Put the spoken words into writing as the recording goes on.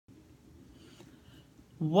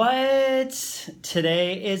What?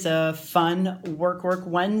 Today is a fun work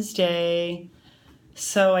Wednesday.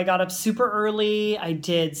 So I got up super early. I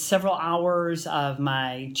did several hours of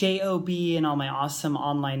my job and all my awesome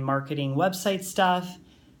online marketing website stuff.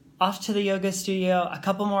 Off to the yoga studio, a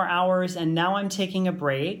couple more hours, and now I'm taking a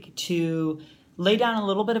break to lay down a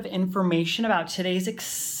little bit of information about today's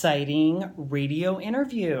exciting radio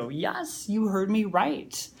interview. Yes, you heard me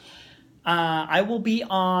right. I will be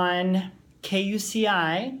on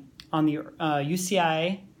KUCI on the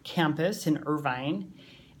UCI campus in Irvine,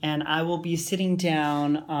 and I will be sitting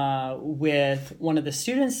down with one of the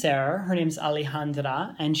students there. Her name's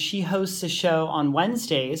Alejandra, and she hosts a show on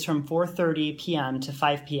Wednesdays from 4:30 p.m. to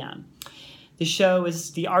 5 p.m. The show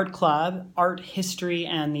is the Art Club, Art History,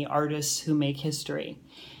 and the Artists Who Make History.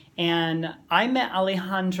 And I met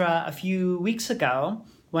Alejandra a few weeks ago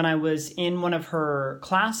when I was in one of her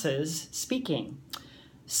classes speaking.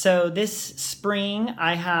 So this spring,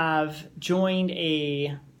 I have joined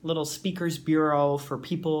a little speakers bureau for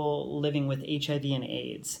people living with HIV and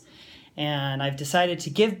AIDS. And I've decided to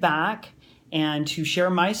give back and to share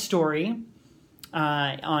my story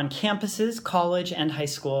on campuses, college, and high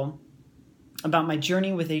school about my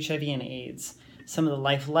journey with HIV and AIDS. Some of the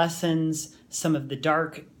life lessons, some of the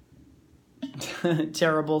dark,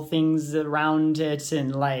 terrible things around it,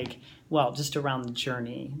 and just around the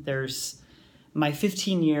journey. There's my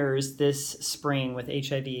 15 years this spring with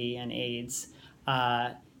HIV and AIDS.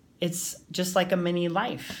 It's just like a mini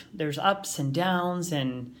life. There's ups and downs,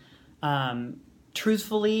 and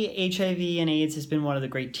truthfully, HIV and AIDS has been one of the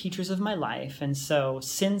great teachers of my life. And so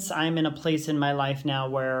since I'm in a place in my life now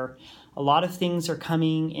where a lot of things are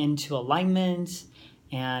coming into alignment,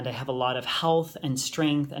 and I have a lot of health and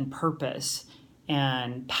strength and purpose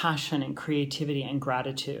and passion and creativity and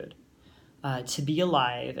gratitude to be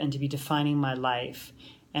alive and to be defining my life.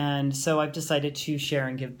 And so I've decided to share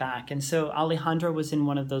and give back. And so Alejandra was in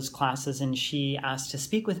one of those classes, and she asked to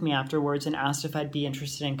speak with me afterwards and asked if I'd be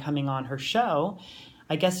interested in coming on her show.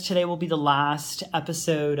 I guess today will be the last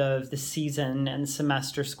episode of the season and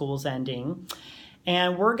semester school's ending.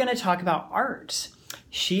 And we're going to talk about art.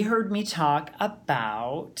 She heard me talk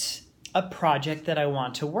about a project that I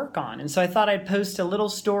want to work on. And so I thought I'd post a little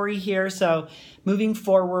story here. So moving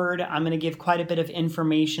forward, I'm going to give quite a bit of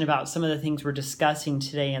information about some of the things we're discussing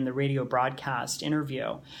today in the radio broadcast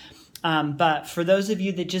interview. But for those of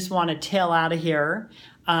you that just want to tail out of here,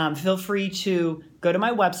 feel free to go to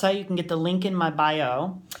my website. You can get the link in my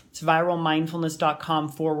bio. It's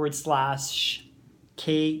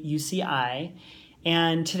viralmindfulness.com/KUCI.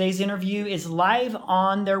 And today's interview is live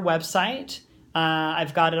on their website.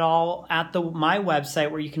 I've got it all at my website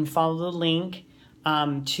where you can follow the link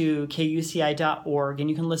to kuci.org, and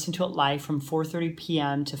you can listen to it live from 4:30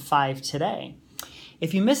 p.m. to 5 today.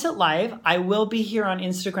 If you miss it live, I will be here on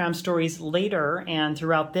Instagram stories later and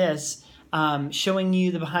throughout this, showing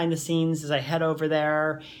you the behind the scenes as I head over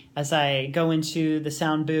there, as I go into the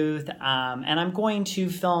sound booth, and I'm going to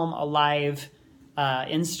film a live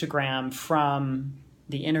Instagram from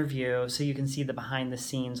the interview so you can see the behind the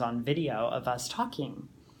scenes on video of us talking.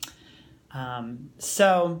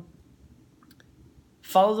 So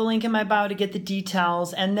follow the link in my bio to get the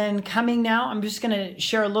details. And then coming now, I'm just going to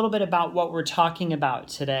share a little bit about what we're talking about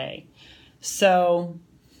today. So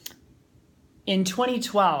in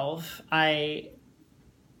 2012, I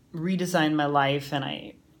redesigned my life, and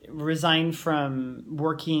I resigned from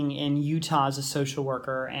working in Utah as a social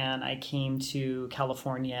worker, and I came to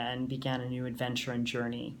California and began a new adventure and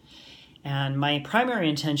journey. And my primary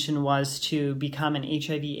intention was to become an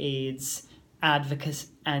HIV/AIDS advocate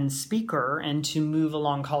and speaker, and to move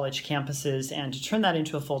along college campuses and to turn that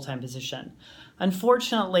into a full-time position.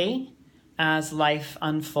 Unfortunately, as life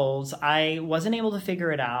unfolds, I wasn't able to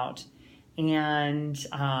figure it out, and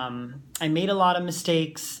I made a lot of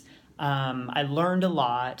mistakes. I learned a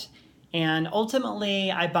lot, and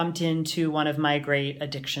ultimately I bumped into one of my great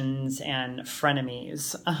addictions and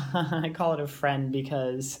frenemies. I call it a friend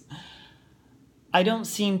because I don't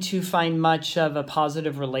seem to find much of a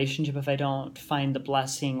positive relationship if I don't find the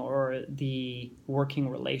blessing or the working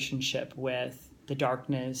relationship with the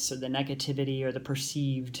darkness or the negativity or the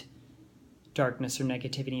perceived darkness or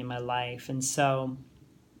negativity in my life. And so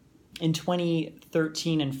in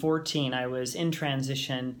 2013 and 14, I was in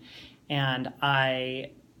transition, and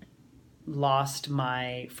I lost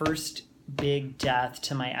my first big death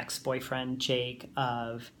to my ex-boyfriend, Jake,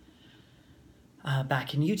 back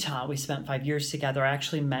in Utah. We spent 5 years together. I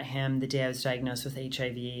actually met him the day I was diagnosed with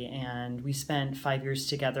HIV, and we spent 5 years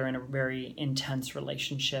together in a very intense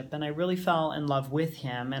relationship. And I really fell in love with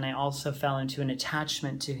him, and I also fell into an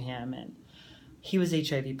attachment to him. And he was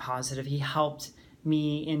HIV positive. He helped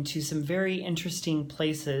me into some very interesting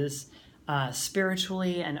places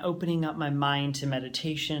spiritually, and opening up my mind to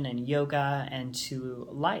meditation and yoga and to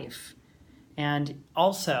life. And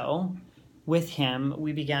also, with him,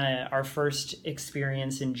 we began our first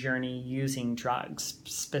experience and journey using drugs,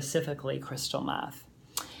 specifically crystal meth.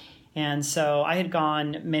 And so I had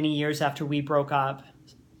gone many years after we broke up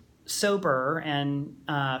sober and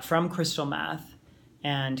from crystal meth,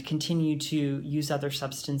 and continued to use other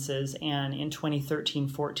substances. And in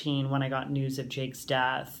 2013-14, when I got news of Jake's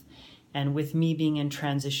death, and with me being in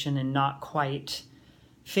transition and not quite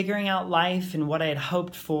figuring out life and what I had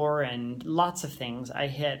hoped for and lots of things, I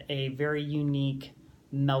hit a very unique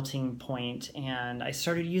melting point, and I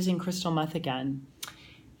started using crystal meth again.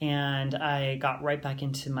 And I got right back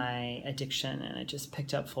into my addiction, and it just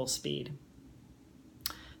picked up full speed.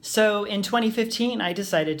 So in 2015, I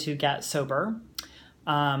decided to get sober.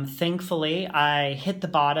 Thankfully, I hit the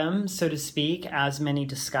bottom, so to speak, as many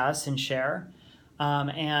discuss and share.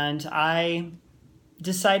 And I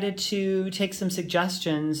decided to take some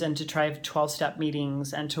suggestions and to try 12-step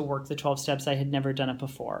meetings and to work the 12 steps. I had never done it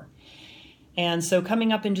before. And so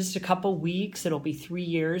coming up in just a couple weeks, it'll be 3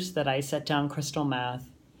 years that I set down crystal meth.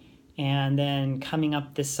 And then coming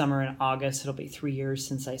up this summer in August, it'll be 3 years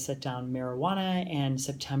since I set down marijuana. And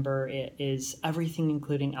September, it is everything,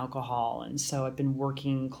 including alcohol. And so I've been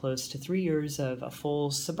working close to 3 years of a full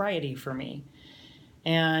sobriety for me.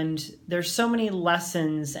 And there's so many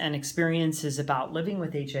lessons and experiences about living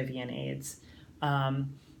with HIV and AIDS.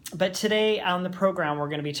 But today on the program, we're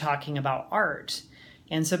going to be talking about art.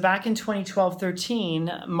 And so back in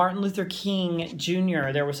 2012-13, Martin Luther King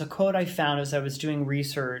Jr., there was a quote I found as I was doing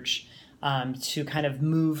research to kind of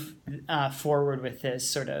move forward with this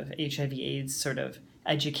sort of HIV/AIDS sort of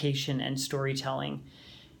education and storytelling.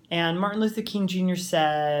 And Martin Luther King Jr.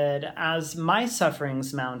 said, "As my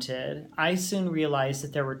sufferings mounted, I soon realized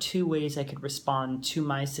that there were two ways I could respond to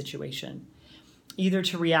my situation, either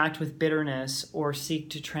to react with bitterness or seek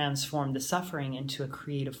to transform the suffering into a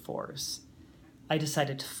creative force. I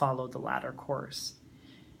decided to follow the latter course."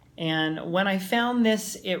 And when I found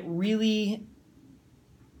this, it really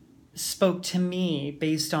spoke to me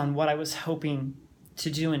based on what I was hoping to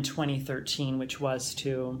do in 2013, which was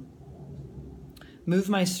to move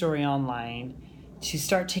my story online, to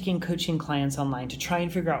start taking coaching clients online, to try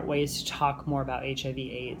and figure out ways to talk more about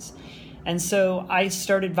HIV/AIDS. And so I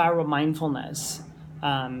started Viral Mindfulness.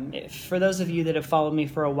 For those of you that have followed me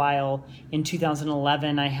for a while, in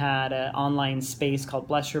 2011, I had an online space called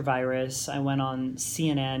Bless Your Virus. I went on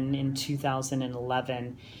CNN in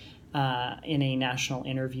 2011 in a national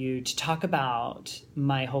interview to talk about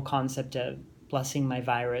my whole concept of blessing my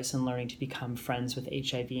virus and learning to become friends with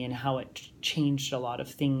HIV, and how it changed a lot of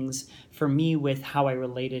things for me with how I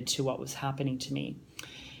related to what was happening to me.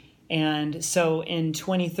 And so in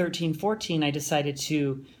 2013-14, I decided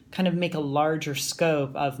to kind of make a larger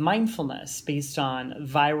scope of mindfulness based on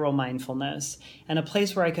viral mindfulness, and a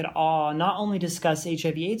place where I could not only discuss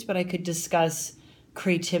HIV/AIDS, but I could discuss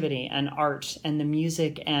creativity and art and the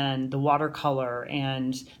music and the watercolor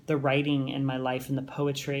and the writing in my life and the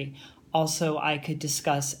poetry. Also, I could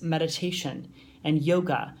discuss meditation and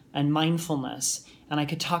yoga and mindfulness, and I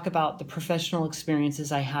could talk about the professional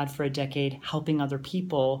experiences I had for a decade helping other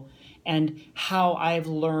people, and how I've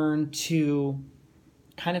learned to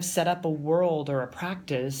kind of set up a world or a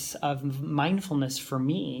practice of mindfulness for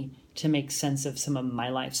me to make sense of some of my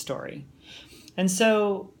life story. And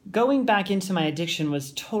so going back into my addiction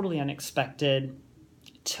was totally unexpected,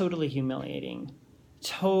 totally humiliating,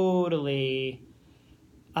 totally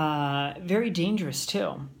very dangerous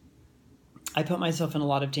too. I put myself in a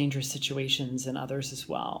lot of dangerous situations and others as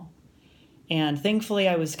well. And thankfully,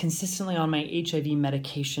 I was consistently on my HIV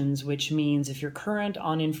medications, which means if you're current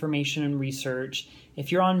on information and research,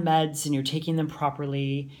 if you're on meds and you're taking them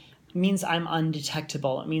properly, it means I'm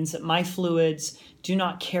undetectable. It means that my fluids do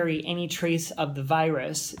not carry any trace of the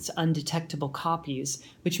virus. It's undetectable copies,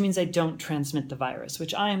 which means I don't transmit the virus,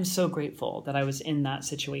 which I am so grateful that I was in that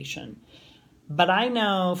situation. But I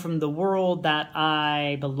know from the world that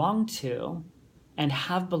I belong to and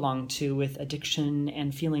have belonged to with addiction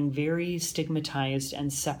and feeling very stigmatized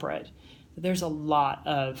and separate, that there's a lot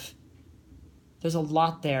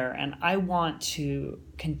there, and I want to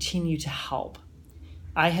continue to help.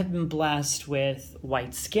 I have been blessed with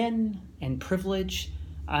white skin and privilege.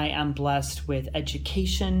 I am blessed with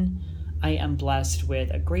education. I am blessed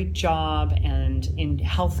with a great job and in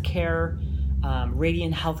healthcare.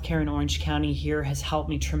 Radiant Healthcare in Orange County here has helped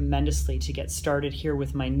me tremendously to get started here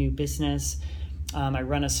with my new business. I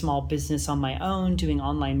run a small business on my own, doing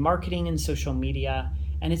online marketing and social media,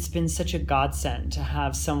 And it's been such a godsend to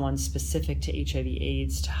have someone specific to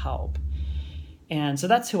HIV/AIDS to help. And so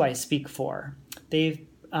that's who I speak for. They've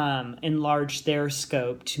enlarged their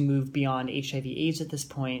scope to move beyond HIV/AIDS at this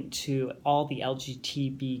point to all the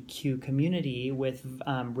LGBTQ community with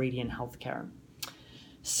Radiant Healthcare.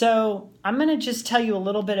 So I'm going to just tell you a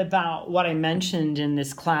little bit about what I mentioned in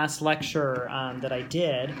this class lecture that I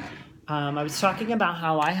did. I was talking about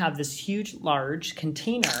how I have this huge, large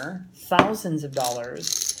container, thousands of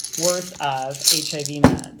dollars worth of HIV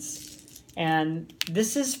meds. And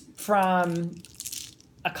this is from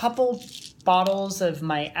a couple bottles of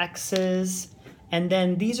my ex's. And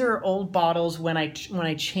then these are old bottles when I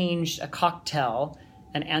changed a cocktail,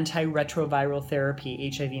 an antiretroviral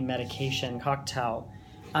therapy HIV medication cocktail.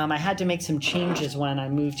 I had to make some changes when I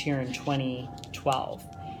moved here in 2012.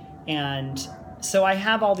 And so I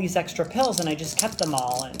have all these extra pills, and I just kept them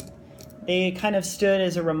all. And they kind of stood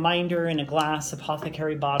as a reminder in a glass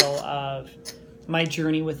apothecary bottle of my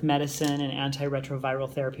journey with medicine and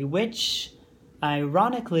antiretroviral therapy, which,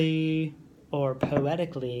 ironically or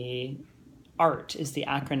poetically, ART is the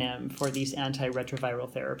acronym for these antiretroviral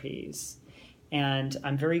therapies. And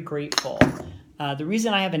I'm very grateful. The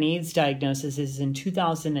reason I have an AIDS diagnosis is in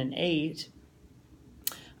 2008,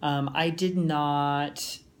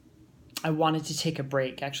 I wanted to take a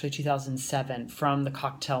break, actually 2007, from the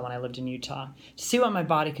cocktail when I lived in Utah to see what my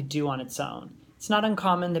body could do on its own. It's not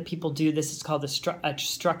uncommon that people do this. It's called a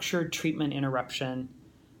structured treatment interruption,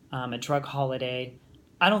 a drug holiday.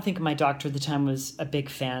 I don't think my doctor at the time was a big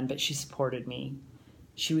fan, but she supported me.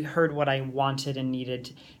 She heard what I wanted and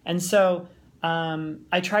needed. And so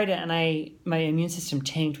I tried it, and my immune system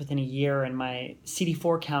tanked within a year, and my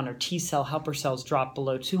CD4 count, or T cell helper cells, dropped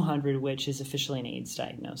below 200, which is officially an AIDS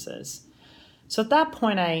diagnosis. So at that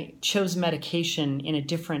point, I chose medication in a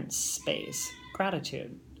different space,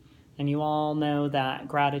 gratitude. And you all know that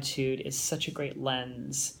gratitude is such a great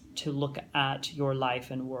lens to look at your life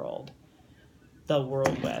and the world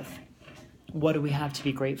with. What do we have to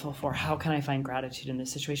be grateful for? How can I find gratitude in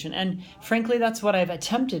this situation? And frankly, that's what I've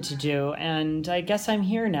attempted to do. And I guess I'm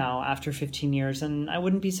here now after 15 years. And I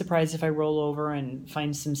wouldn't be surprised if I roll over and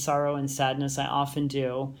find some sorrow and sadness. I often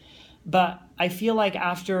do. But I feel like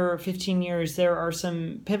after 15 years, there are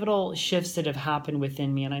some pivotal shifts that have happened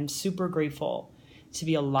within me. And I'm super grateful to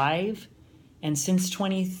be alive. And since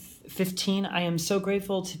 2015, I am so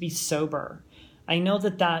grateful to be sober. I know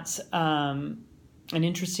that that's an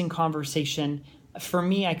interesting conversation. For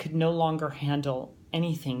me, I could no longer handle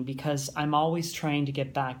anything because I'm always trying to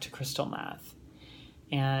get back to crystal meth.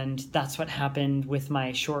 And that's what happened with my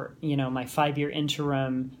my 5-year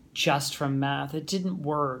interim just from meth. It didn't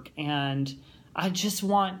work. And I just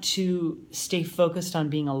want to stay focused on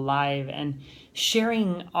being alive and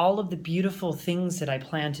sharing all of the beautiful things that I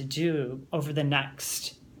plan to do over the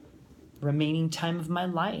next remaining time of my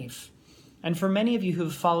life. And for many of you who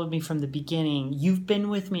have followed me from the beginning, you've been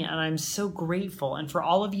with me, and I'm so grateful. And for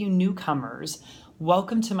all of you newcomers,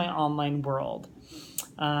 welcome to my online world.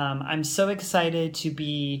 I'm so excited to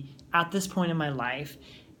be at this point in my life,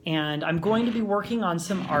 and I'm going to be working on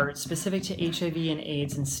some art specific to HIV and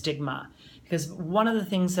AIDS and stigma, because one of the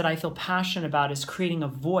things that I feel passionate about is creating a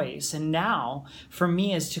voice. And now, for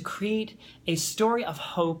me, is to create a story of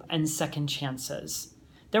hope and second chances.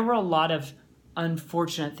 There were a lot of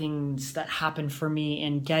unfortunate things that happened for me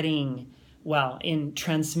in in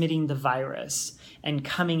transmitting the virus and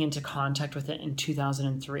coming into contact with it in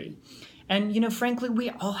 2003. And, frankly, we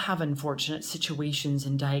all have unfortunate situations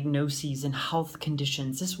and diagnoses and health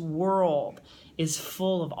conditions. This world is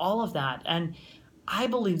full of all of that. And I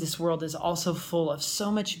believe this world is also full of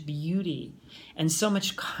so much beauty and so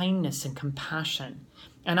much kindness and compassion.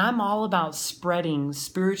 And I'm all about spreading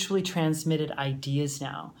spiritually transmitted ideas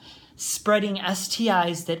now, spreading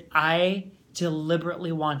STIs that I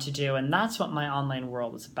deliberately want to do. And that's what my online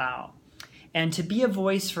world is about. And to be a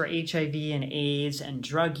voice for HIV and AIDS and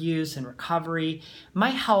drug use and recovery, my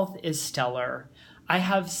health is stellar. I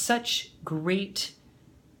have such great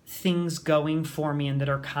things going for me and that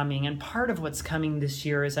are coming. And part of what's coming this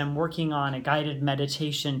year is I'm working on a guided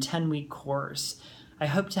meditation 10-week course. I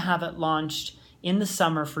hope to have it launched in the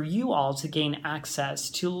summer for you all to gain access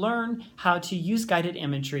to learn how to use guided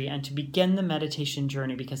imagery and to begin the meditation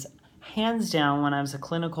journey, because hands down, when I was a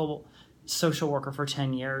clinical social worker for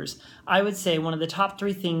 10 years, I would say one of the top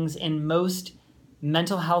 3 things in most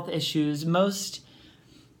mental health issues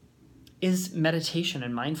is meditation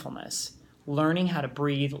and mindfulness. Learning how to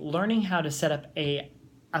breathe, learning how to set up a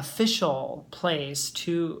official place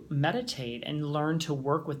to meditate and learn to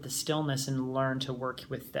work with the stillness and learn to work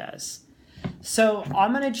with this. So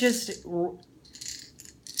I'm going to just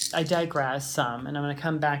I digress some, and I'm going to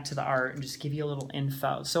come back to the art and just give you a little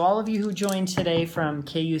info. So all of you who joined today from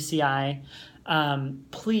KUCI,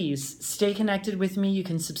 please stay connected with me. You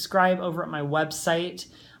can subscribe over at my website.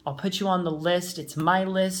 I'll put you on the list. It's my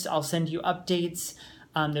list. I'll send you updates.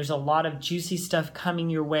 There's a lot of juicy stuff coming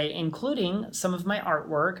your way, including some of my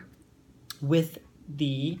artwork with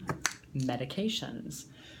the medications.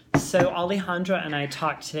 So Alejandra and I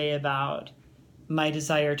talked today about my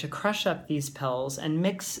desire to crush up these pills and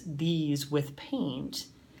mix these with paint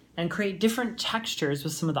and create different textures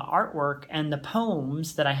with some of the artwork and the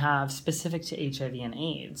poems that I have specific to HIV and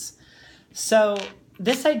AIDS. So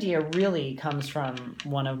this idea really comes from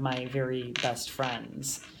one of my very best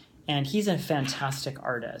friends, and he's a fantastic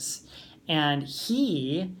artist. And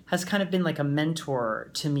he has kind of been like a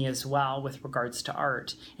mentor to me as well with regards to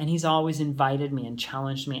art. And he's always invited me and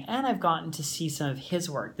challenged me. And I've gotten to see some of his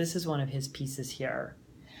work. This is one of his pieces here.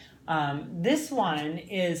 This one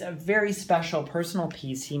is a very special personal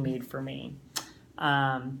piece he made for me.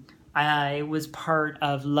 I was part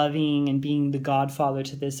of loving and being the godfather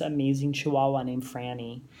to this amazing Chihuahua named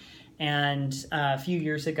Franny. And a few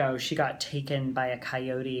years ago, she got taken by a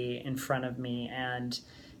coyote in front of me, and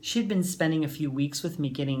she'd been spending a few weeks with me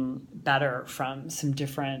getting better from some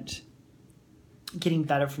different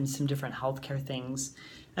healthcare things.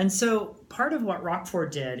 And so part of what Rockford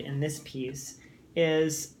did in this piece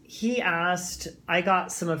is I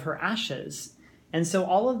got some of her ashes. And so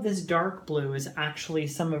all of this dark blue is actually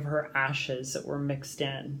some of her ashes that were mixed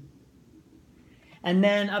in. And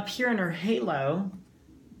then up here in her halo,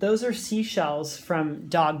 those are seashells from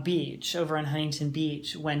Dog Beach over on Huntington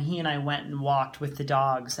Beach when he and I went and walked with the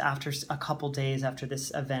dogs after a couple days after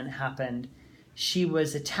this event happened. She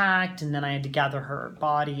was attacked, and then I had to gather her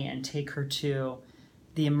body and take her to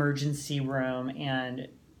the emergency room, and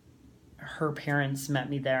her parents met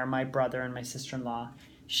me there, my brother and my sister-in-law.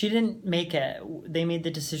 She didn't make it. They made the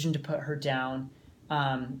decision to put her down.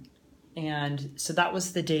 And so that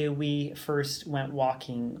was the day we first went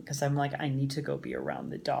walking, because I'm like, I need to go be around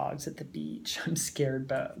the dogs at the beach. I'm scared,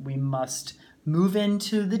 but we must move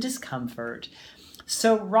into the discomfort.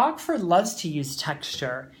 So Rockford loves to use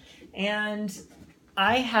texture. And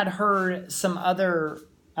I had heard some other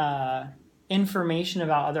information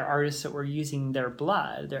about other artists that were using their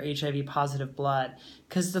blood, their HIV positive blood,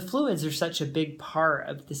 because the fluids are such a big part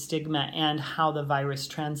of the stigma and how the virus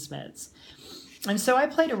transmits. And so I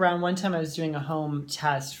played around. One time I was doing a home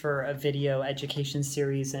test for a video education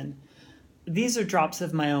series, and these are drops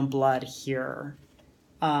of my own blood here.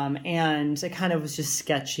 And I kind of was just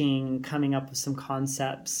sketching, coming up with some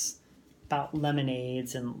concepts about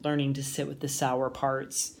lemonades and learning to sit with the sour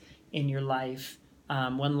parts in your life.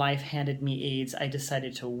 When life handed me AIDS, I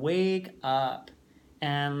decided to wake up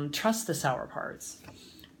and trust the sour parts.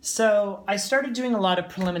 So I started doing a lot of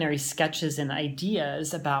preliminary sketches and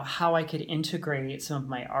ideas about how I could integrate some of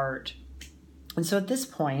my art. And so at this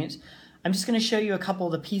point, I'm just going to show you a couple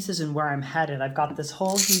of the pieces and where I'm headed. I've got this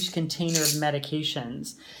whole huge container of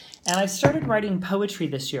medications. And I've started writing poetry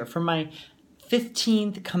this year for my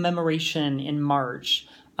 15th commemoration in March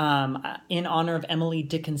in honor of Emily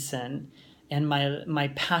Dickinson and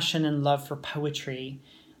my passion and love for poetry.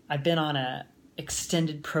 I've been on a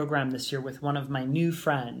extended program this year with one of my new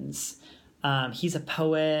friends. He's a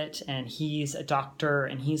poet and he's a doctor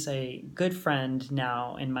and he's a good friend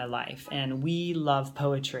now in my life, and we love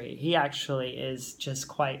poetry. He actually is just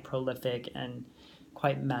quite prolific and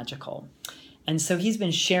quite magical, and so he's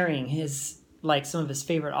been sharing some of his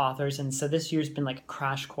favorite authors, and so this year's been like a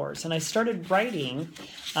crash course. And I started writing.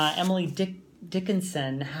 Emily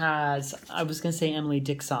Dickinson has, I was going to say Emily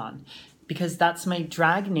Dixon, because that's my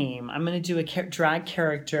drag name. I'm going to do a drag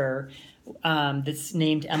character that's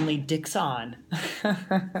named Emily Dixon.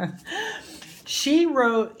 She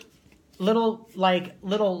wrote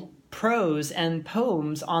little prose and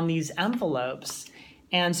poems on these envelopes.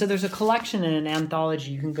 And so there's a collection in an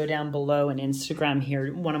anthology. You can go down below in Instagram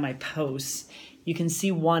here, one of my posts. You can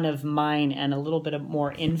see one of mine and a little bit of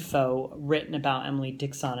more info written about Emily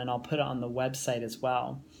Dixon, and I'll put it on the website as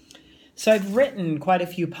well. So I've written quite a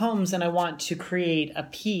few poems, and I want to create a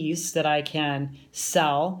piece that I can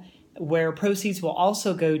sell, where proceeds will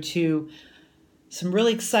also go to some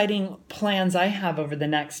really exciting plans I have over the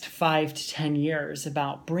next 5 to 10 years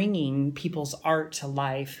about bringing people's art to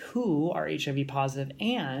life who are HIV positive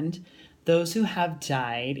and those who have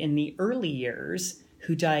died in the early years,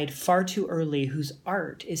 who died far too early, whose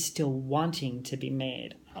art is still wanting to be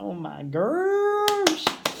made. Oh my gosh.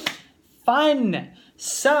 Fun.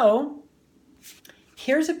 So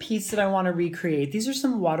Here's a piece that I want to recreate. These are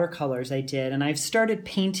some watercolors I did, and I've started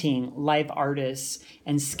painting live artists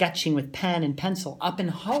and sketching with pen and pencil up in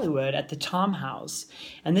Hollywood at the Tom House.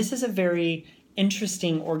 And this is a very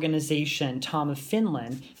interesting organization, Tom of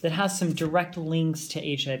Finland, that has some direct links to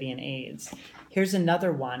HIV and AIDS. Here's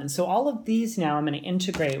another one. And so all of these now I'm going to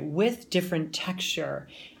integrate with different texture,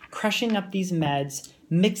 crushing up these meds,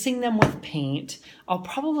 mixing them with paint. I'll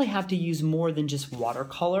probably have to use more than just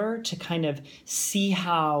watercolor to kind of see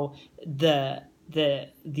how the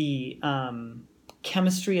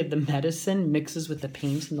chemistry of the medicine mixes with the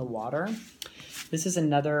paint and the water. This is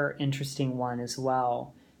another interesting one as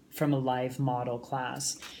well from a live model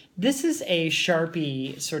class. This is a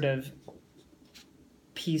Sharpie sort of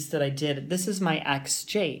piece that I did. This is my ex,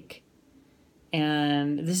 Jake.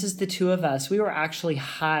 And this is the two of us. We were actually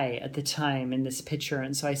high at the time in this picture.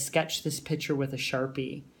 And so I sketched this picture with a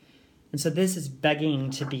Sharpie. And so this is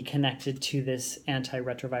begging to be connected to this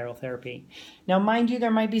antiretroviral therapy. Now, mind you, there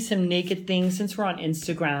might be some naked things. Since we're on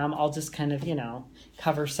Instagram, I'll just kind of,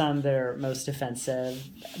 cover some that are most offensive.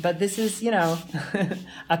 But this is,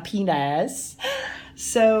 a penis.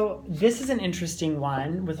 So this is an interesting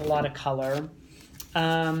one with a lot of color.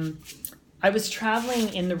 I was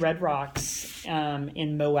traveling in the Red Rocks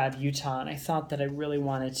in Moab, Utah, and I thought that I really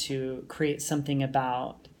wanted to create something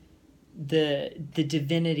about the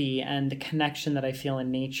divinity and the connection that I feel in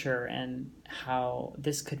nature and how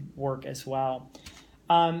this could work as well.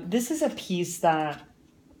 This is a piece that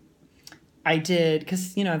I did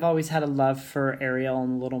because, I've always had a love for Ariel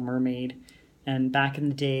and the Little Mermaid. And back in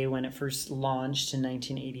the day when it first launched in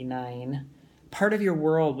 1989, Part of Your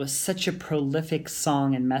World was such a prolific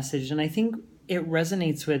song and message. And I think it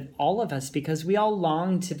resonates with all of us because we all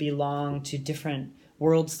long to belong to different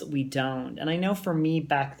worlds that we don't. And I know for me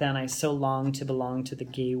back then, I so longed to belong to the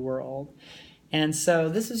gay world. And so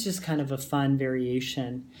this is just kind of a fun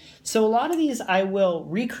variation. So a lot of these I will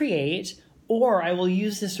recreate, or I will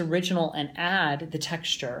use this original and add the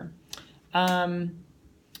texture.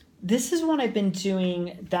 This is one I've been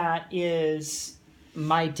doing that is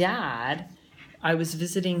my dad. I was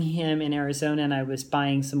visiting him in Arizona and I was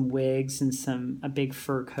buying some wigs and a big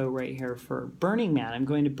fur coat right here for Burning Man. I'm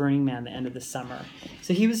going to Burning Man the end of the summer.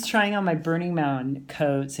 So he was trying on my Burning Man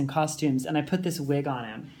coats and costumes and I put this wig on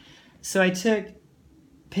him. So I took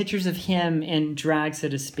pictures of him in drag, so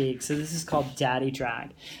to speak. So this is called Daddy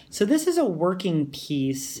Drag. So this is a working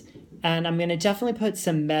piece and I'm going to definitely put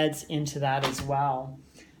some meds into that as well.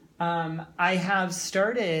 I have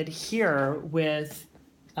started here with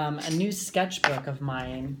a new sketchbook of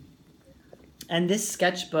mine. And this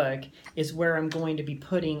sketchbook is where I'm going to be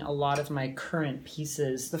putting a lot of my current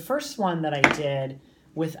pieces. The first one that I did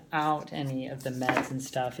without any of the meds and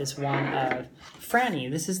stuff is one of Franny.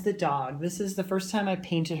 This is the dog. This is the first time I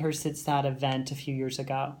painted her since that event a few years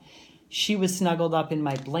ago. She was snuggled up in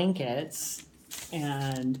my blankets,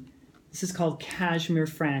 and this is called Cashmere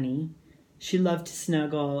Franny. She loved to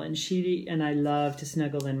snuggle, and I love to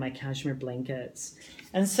snuggle in my cashmere blankets.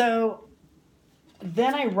 And so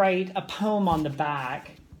then I write a poem on the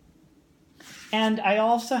back. And I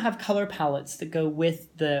also have color palettes that go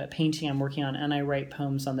with the painting I'm working on, and I write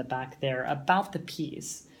poems on the back there about the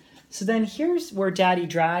piece. So then here's where Daddy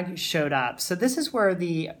Drag showed up. So this is where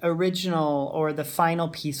the original or the final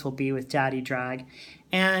piece will be with Daddy Drag.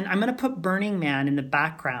 And I'm going to put Burning Man in the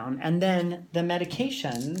background, and then the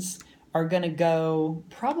medications are going to go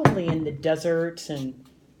probably in the desert and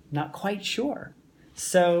not quite sure.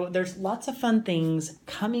 So there's lots of fun things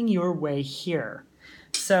coming your way here.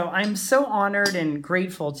 So I'm so honored and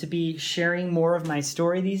grateful to be sharing more of my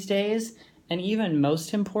story these days. And even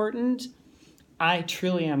most important, I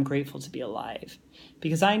truly am grateful to be alive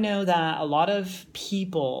because I know that a lot of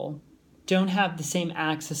people don't have the same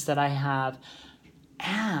access that I have.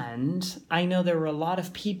 And I know there were a lot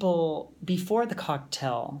of people before the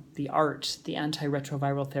cocktail, the art, the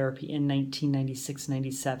antiretroviral therapy in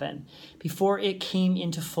 1996-97, before it came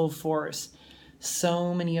into full force.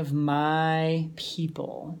 So many of my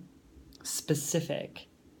people specific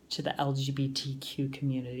to the LGBTQ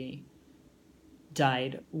community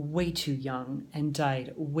died way too young and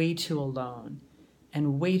died way too alone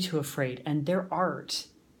and way too afraid. And their art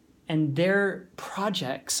and their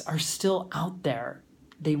projects are still out there.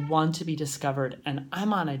 They want to be discovered, and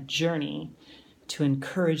I'm on a journey to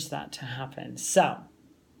encourage that to happen. So,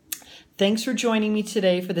 thanks for joining me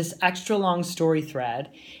today for this extra long story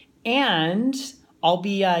thread, and I'll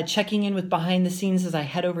be checking in with behind the scenes as I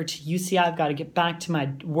head over to UCI. I've got to get back to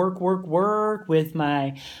my work with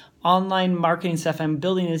my online marketing stuff. I'm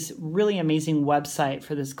building this really amazing website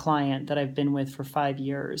for this client that I've been with for 5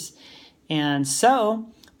 years. And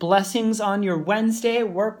so Blessings on your Wednesday.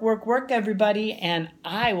 Work, work, work, everybody. And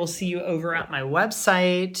I will see you over at my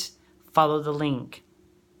website. Follow the link.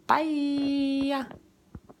 Bye.